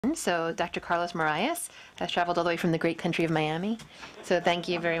So Dr. Carlos Moraes has traveled all the way from the great country of Miami. So thank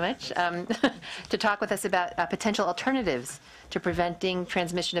you very much to talk with us about potential alternatives to preventing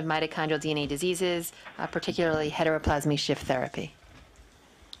transmission of mitochondrial DNA diseases, particularly heteroplasmy shift therapy.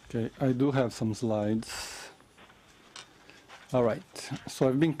 Okay, I do have some slides. All right, so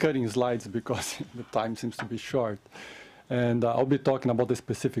I've been cutting slides because the time seems to be short. And I'll be talking about the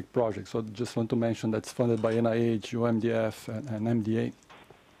specific project. So I just want to mention that's funded by NIH, UMDF, and MDA.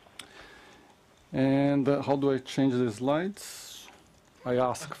 And how do I change the slides? I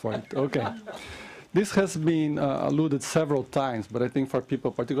ask for it. Okay. This has been alluded several times, but I think for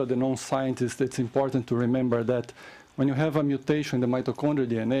people, particularly the non-scientists, it's important to remember that when you have a mutation in the mitochondrial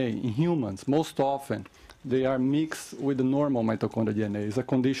DNA in humans, most often they are mixed with the normal mitochondrial DNA. It's a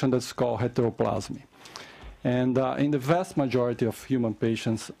condition that's called heteroplasmy. And in the vast majority of human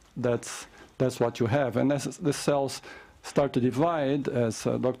patients, that's what you have. And as the cells start to divide, as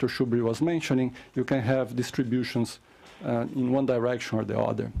Dr. Shubri was mentioning, you can have distributions in one direction or the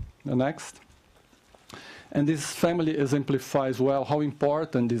other. The next. And this family exemplifies well how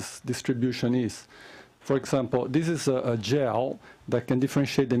important this distribution is. For example, this is a gel that can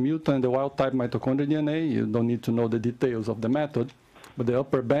differentiate the mutant and the wild-type mitochondrial DNA. You don't need to know the details of the method, but the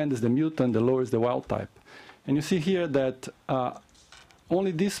upper band is the mutant, the lower is the wild-type. And you see here that only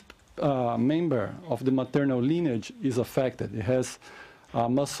this member of the maternal lineage is affected. It has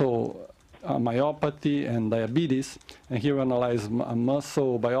muscle myopathy and diabetes. And here we analyze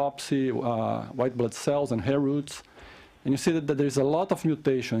muscle biopsy, white blood cells, and hair roots. And you see that there's a lot of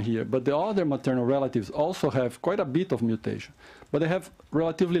mutation here. But the other maternal relatives also have quite a bit of mutation. But they have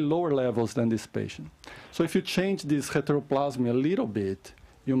relatively lower levels than this patient. So if you change this heteroplasmy a little bit,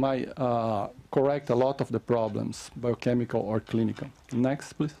 you might correct a lot of the problems, biochemical or clinical.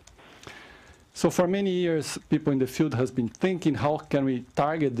 Next, please. So for many years, people in the field has been thinking, how can we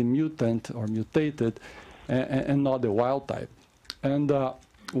target the mutant or mutated and not the wild type? And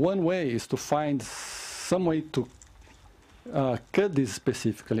one way is to find some way to cut this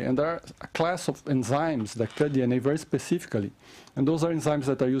specifically. And there are a class of enzymes that cut DNA very specifically. And those are enzymes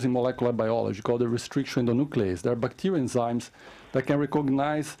that are used in molecular biology called the restriction endonuclease. They are bacterial enzymes that can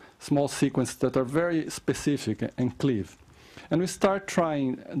recognize small sequences that are very specific and cleave. And we start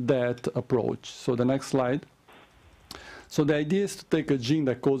trying that approach. So the next slide. So the idea is to take a gene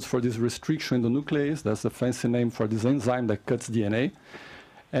that codes for this restriction endonuclease, that's the fancy name for this enzyme that cuts DNA,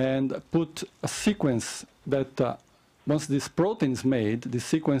 and put a sequence that once this protein is made, this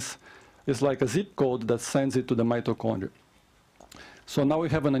sequence is like a zip code that sends it to the mitochondria. So now we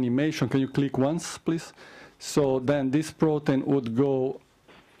have an animation. Can you click once, please? So then this protein would go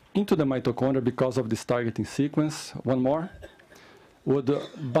into the mitochondria because of this targeting sequence. One more. Would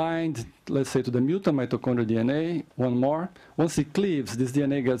bind, let's say, to the mutant mitochondrial DNA. One more. Once it cleaves, this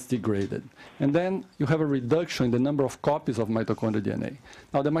DNA gets degraded. And then you have a reduction in the number of copies of mitochondrial DNA.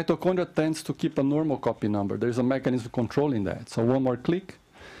 Now, the mitochondria tends to keep a normal copy number. There's a mechanism controlling that. So one more click.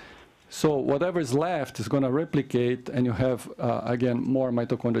 So whatever is left is going to replicate, and you have, again, more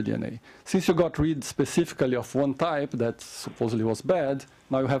mitochondrial DNA. Since you got rid specifically of one type that supposedly was bad,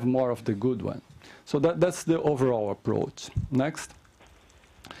 now you have more of the good one. So that's the overall approach. Next.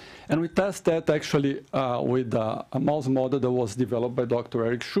 And we test that actually with a mouse model that was developed by Dr.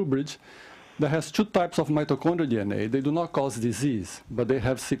 Eric Shubridge that has two types of mitochondrial DNA. They do not cause disease, but they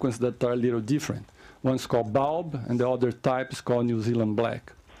have sequences that are a little different. One is called bulb, and the other type is called New Zealand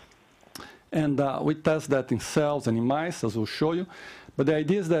black. And we test that in cells and in mice, as we'll show you. But the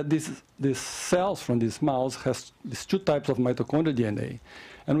idea is that these cells from this mouse has these two types of mitochondrial DNA.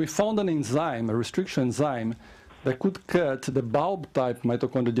 And we found an enzyme, a restriction enzyme, that could cut the bulb-type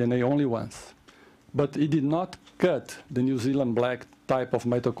mitochondrial DNA only once. But it did not cut the New Zealand black type of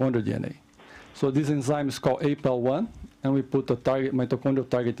mitochondrial DNA. So this enzyme is called APEL1, and we put a mitochondrial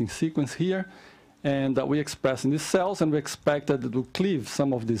targeting sequence here. And we express in these cells, and we expect that it will cleave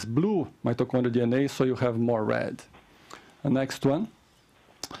some of this blue mitochondrial DNA, so you have more red. The next one.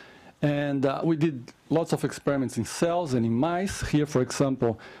 And we did lots of experiments in cells and in mice. Here, for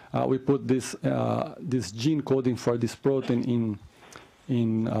example, we put this gene coding for this protein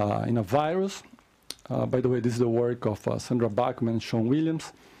in a virus. By the way, this is the work of Sandra Bachman and Sean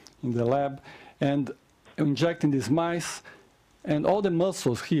Williams in the lab. And injecting these mice, and all the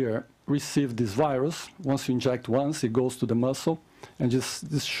muscles here receive this virus. Once you inject once, it goes to the muscle. And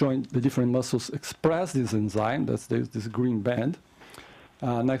just showing the different muscles express this enzyme. That's this green band.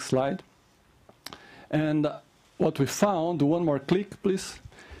 Next slide. And what we found, one more click, please,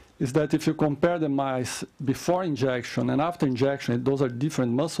 is that if you compare the mice before injection and after injection, those are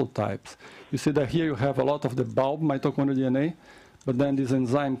different muscle types. You see that here you have a lot of the bulb mitochondrial DNA, but then this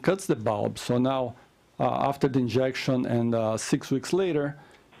enzyme cuts the bulb. So now, after the injection and 6 weeks later,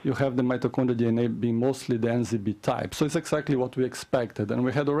 you have the mitochondrial DNA being mostly the NZB type. So it's exactly what we expected, and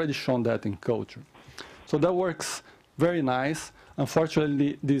we had already shown that in culture. So that works very nice.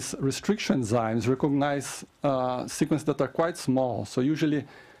 Unfortunately, these restriction enzymes recognize sequences that are quite small. So usually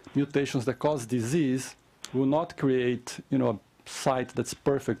mutations that cause disease will not create, a site that's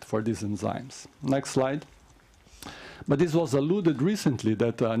perfect for these enzymes. Next slide. But this was alluded recently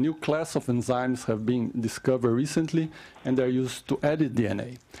that a new class of enzymes have been discovered recently, and they're used to edit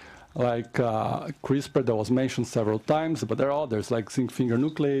DNA. Like CRISPR that was mentioned several times, but there are others like zinc finger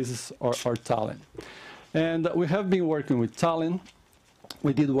nucleases or TALEN. And we have been working with TALEN.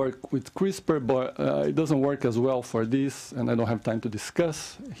 We did work with CRISPR, but it doesn't work as well for this, and I don't have time to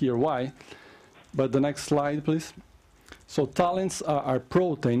discuss here why. But the next slide, please. So TALENs are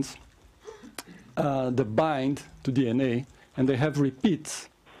proteins that bind to DNA, and they have repeats.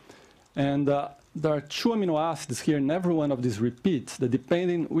 And there are 2 amino acids here in every one of these repeats that,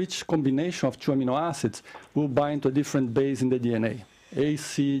 depending which combination of 2 amino acids, will bind to a different base in the DNA, A,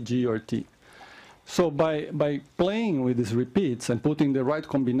 C, G, or T. So by playing with these repeats and putting the right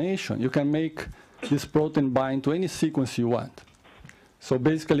combination, you can make this protein bind to any sequence you want. So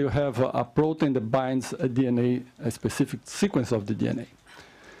basically, you have a protein that binds a DNA, a specific sequence of the DNA.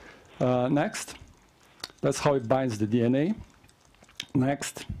 Next. That's how it binds the DNA.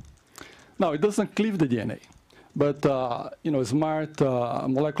 Next. Now, it doesn't cleave the DNA. But, smart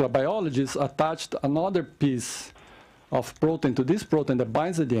molecular biologists attached another piece of protein to this protein that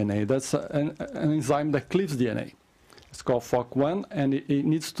binds the DNA. That's an enzyme that cleaves DNA. It's called FOC1, and it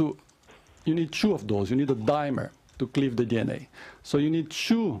needs to, you need 2 of those. You need a dimer to cleave the DNA. So you need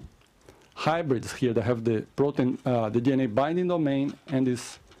 2 hybrids here that have the protein, the DNA binding domain and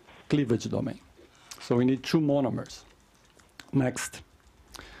this cleavage domain. So we need 2 monomers. Next.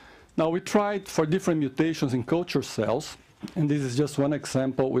 Now we tried for different mutations in culture cells, and this is just one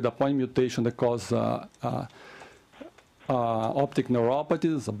example with a point mutation that causes optic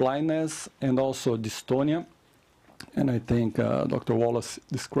neuropathy, blindness, and also dystonia. And I think Dr. Wallace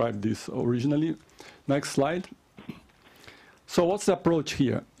described this originally. Next slide. So what's the approach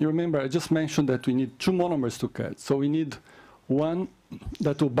here? You remember I just mentioned that we need 2 monomers to cut. So we need one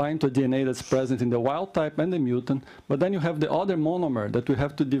that will bind to a DNA that's present in the wild type and the mutant, but then you have the other monomer that we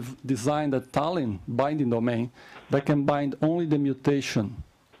have to design the TALEN binding domain that can bind only the mutation,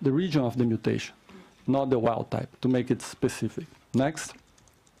 the region of the mutation, not the wild type, to make it specific. Next.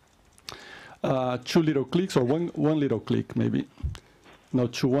 2 little clicks, or one little click maybe. No,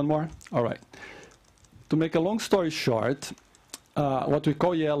 2, one more. All right. To make a long story short, what we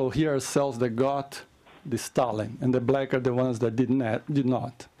call yellow here are cells that got this TALEN, and the black are the ones that did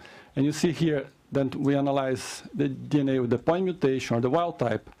not. And you see here that we analyze the DNA with the point mutation or the wild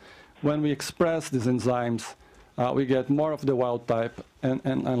type. When we express these enzymes, we get more of the wild type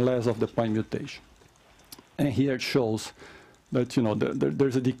and less of the point mutation. And here it shows that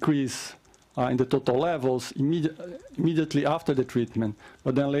there's a decrease in the total levels immediately after the treatment,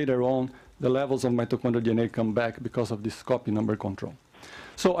 but then later on, the levels of mitochondrial DNA come back because of this copy number control.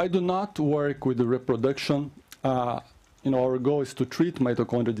 So I do not work with the reproduction. Our goal is to treat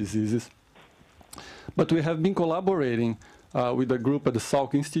mitochondrial diseases. But we have been collaborating with a group at the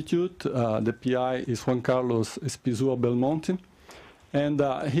Salk Institute. The PI is Juan Carlos Espizua Belmonte. And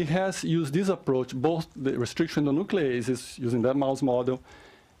he has used this approach, both the restriction to nucleases using that mouse model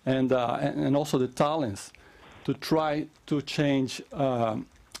and also the TALENs, to try to change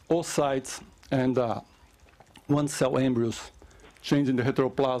oocytes and one-cell embryos, changing the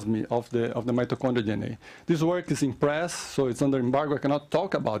heteroplasmy of the mitochondrial DNA. This work is in press, so it's under embargo. I cannot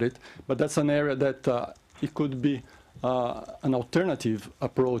talk about it, but that's an area that it could be an alternative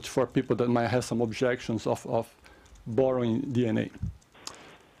approach for people that might have some objections of borrowing DNA.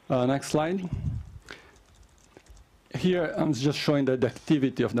 Next slide. Here, I'm just showing that the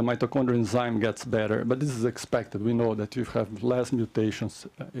activity of the mitochondrial enzyme gets better, but this is expected. We know that if you have less mutations,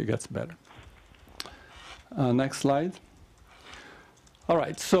 it gets better. Next slide. All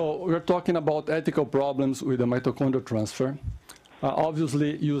right, so we're talking about ethical problems with the mitochondrial transfer.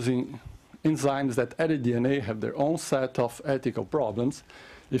 Obviously, using enzymes that edit DNA have their own set of ethical problems.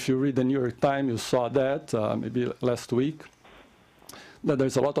 If you read the New York Times, you saw that maybe last week, that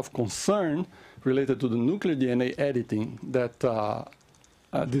there's a lot of concern related to the nuclear DNA editing that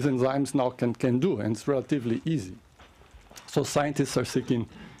these enzymes now can do, and it's relatively easy. So scientists are seeking,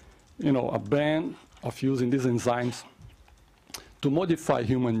 a ban of using these enzymes to modify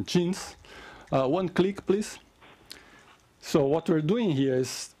human genes. One click, please. So what we're doing here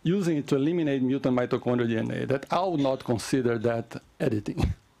is using it to eliminate mutant mitochondrial DNA. That I would not consider that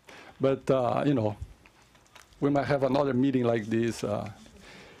editing. But, you know, we might have another meeting like this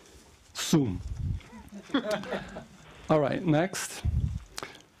soon. All right, next.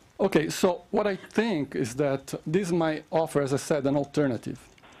 Okay, so what I think is that this might offer, as I said, an alternative.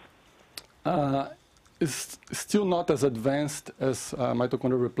 It's still not as advanced as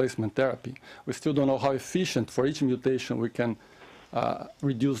mitochondrial replacement therapy. We still don't know how efficient for each mutation we can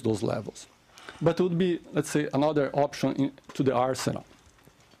reduce those levels. But it would be, let's say, another option to the arsenal.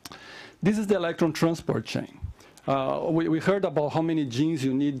 This is the electron transport chain. We heard about how many genes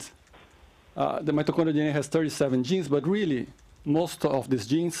you need. The mitochondrial DNA has 37 genes, but really, most of these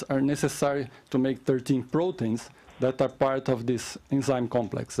genes are necessary to make 13 proteins that are part of this enzyme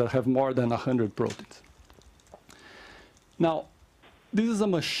complex that have more than 100 proteins. Now, this is a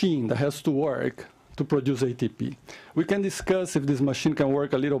machine that has to work to produce ATP. We can discuss if this machine can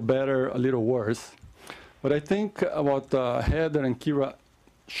work a little better, a little worse. But I think what Heather and Kira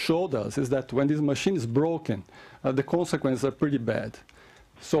showed us is that when this machine is broken, the consequences are pretty bad.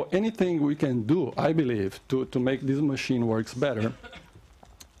 So anything we can do, I believe, to make this machine works better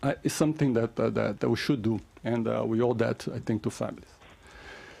is something that we should do. And we owe that, I think, to families.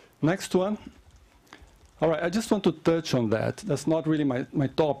 Next one. All right, I just want to touch on that. That's not really my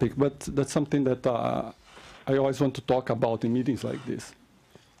topic, but that's something that I always want to talk about in meetings like this.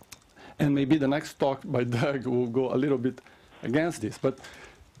 And maybe the next talk by Doug will go a little bit against this. But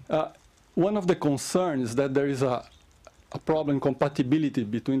one of the concerns is that there is a problem compatibility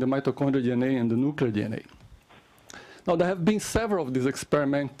between the mitochondrial DNA and the nuclear DNA. Now, there have been several of these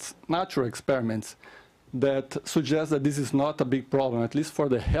experiments, natural experiments, that suggest that this is not a big problem, at least for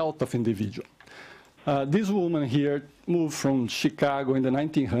the health of individual. This woman here moved from Chicago in the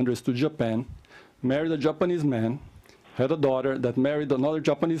 1900s to Japan, married a Japanese man, had a daughter that married another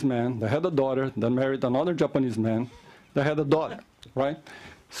Japanese man, that had a daughter that married another Japanese man, that had a daughter, right?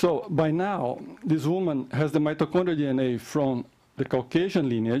 So by now, this woman has the mitochondrial DNA from the Caucasian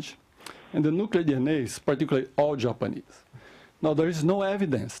lineage, and the nuclear DNA is particularly all Japanese. Now, there is no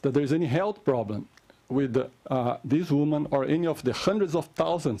evidence that there is any health problem with this woman or any of the hundreds of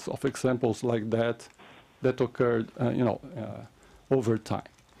thousands of examples like that that occurred, over time.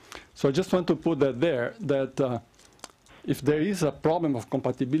 So I just want to put that there, that if there is a problem of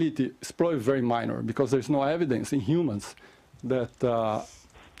compatibility, it's probably very minor, because there's no evidence in humans that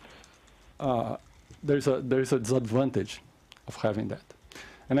there's a disadvantage of having that.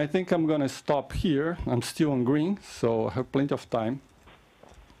 And I think I'm going to stop here. I'm still on green, so I have plenty of time,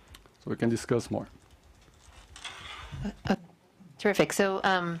 so we can discuss more. Terrific. So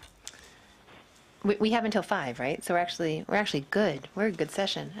we have until 5, right? So we're actually good. We're a good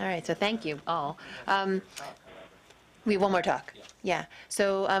session. All right. So thank you all. We have one more talk. Yeah.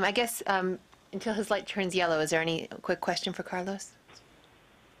 So I guess until his light turns yellow, is there any quick question for Carlos?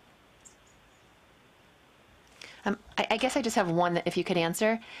 I guess I just have one that if you could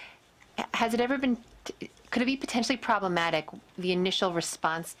answer. Has it ever been, could it be potentially problematic, the initial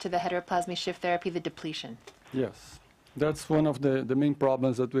response to the heteroplasmy shift therapy, the depletion? Yes. That's one of the main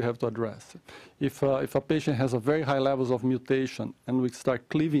problems that we have to address. If a patient has a very high levels of mutation and we start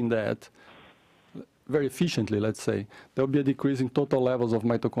cleaving that very efficiently, let's say, there will be a decrease in total levels of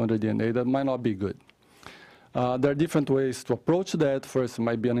mitochondrial DNA that might not be good. There are different ways to approach that. First, it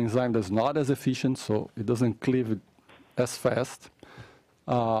might be an enzyme that's not as efficient, so it doesn't cleave as fast.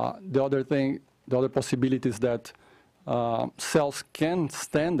 The other possibility is that cells can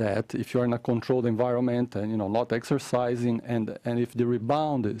stand that if you're in a controlled environment and not exercising, and if the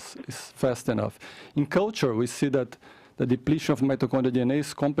rebound is fast enough. In culture, we see that the depletion of mitochondrial DNA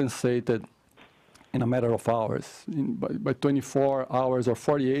is compensated in a matter of hours. By 24 hours or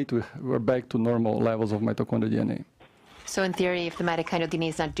 48, we're back to normal levels of mitochondrial DNA. So in theory, if the mitochondrial DNA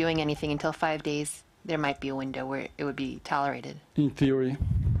is not doing anything until 5 days, there might be a window where it would be tolerated. In theory,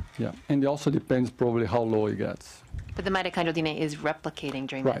 yeah. And it also depends probably how low it gets. But the mitochondrial DNA is replicating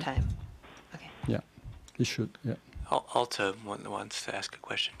during that time. Okay. Yeah, it should, yeah. Alta wants to ask a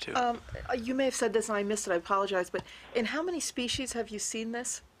question, too. You may have said this and I missed it, I apologize, but in how many species have you seen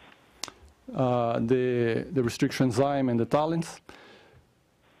this? The restriction enzyme and the tallins.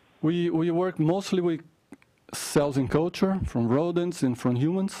 We work mostly with cells in culture, from rodents and from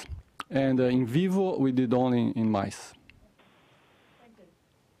humans. And in vivo, we did only in mice.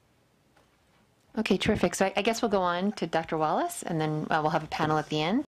 Okay, terrific. So I guess we'll go on to Dr. Wallace, and then we'll have a panel at the end.